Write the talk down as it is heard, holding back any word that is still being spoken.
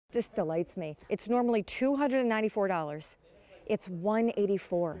This delights me. It's normally $294. It's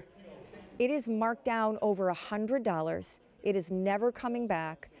 $184. It is marked down over $100. It is never coming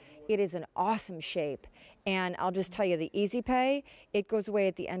back. It is an awesome shape. And I'll just tell you, the Easy Pay, it goes away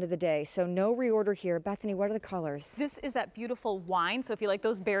at the end of the day. So no reorder here. Bethany, what are the colors? This is that beautiful wine. So if you like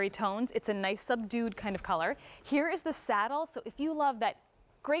those berry tones, it's a nice subdued kind of color. Here is the saddle. So if you love that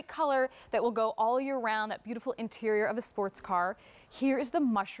great color that will go all year round, that beautiful interior of a sports car. Here is the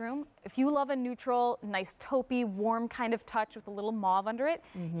mushroom. If you love a neutral, nice taupey, warm kind of touch with a little mauve under it,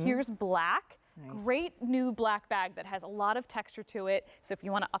 here's black. Nice. Great new black bag that has a lot of texture to it. So if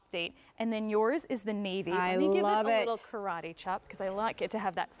you want to update. And then yours is the navy. Let me give it a little karate chop because I like it to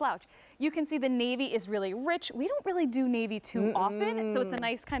have that slouch. You can see the navy is really rich. We don't really do navy too often, so it's a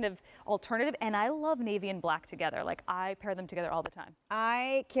nice kind of alternative. And I love navy and black together. Like, I pair them together all the time.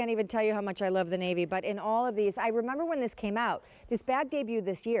 I can't even tell you how much I love the navy, but in all of these, I remember when this came out. This bag debuted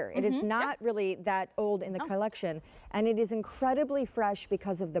this year. It is not really that old in the collection, and it is incredibly fresh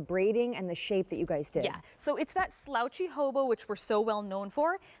because of the braiding and the shape that you guys did. Yeah, so it's that slouchy hobo, which we're so well known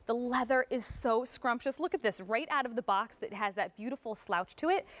for. The leather is so scrumptious. Look at this, right out of the box that has that beautiful slouch to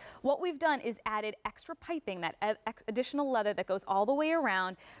it. What we've done is added extra piping, that additional leather that goes all the way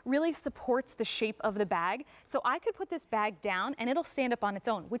around, really supports the shape of the bag. So I could put this bag down and it'll stand up on its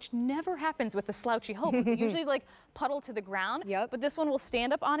own, which never happens with the slouchy hobo. They usually like puddle to the ground, but this one will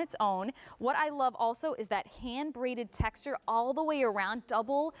stand up on its own. What I love also is that hand braided texture all the way around,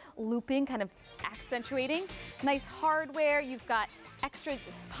 double looping, kind of accentuating. Nice hardware. You've got extra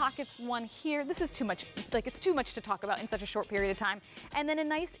pockets, one here. This is too much, like it's too much to talk about in such a short period of time. And then a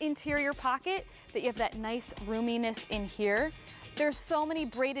nice interior pocket that you have that nice roominess in here. There's so many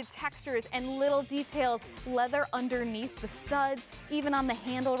braided textures and little details, leather underneath the studs, even on the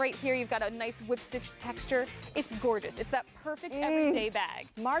handle right here, you've got a nice whip stitch texture. It's gorgeous. It's that perfect everyday bag.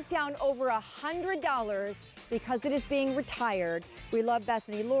 Marked down over $100 because it is being retired. We love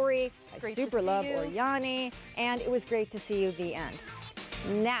Bethany Lori. I super love orYANY, and it was great to see you the end.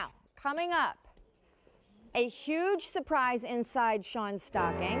 Now, coming up, a huge surprise inside Sean's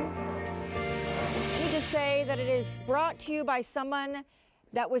stocking. Let me just say that it is brought to you by someone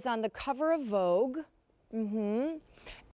that was on the cover of Vogue.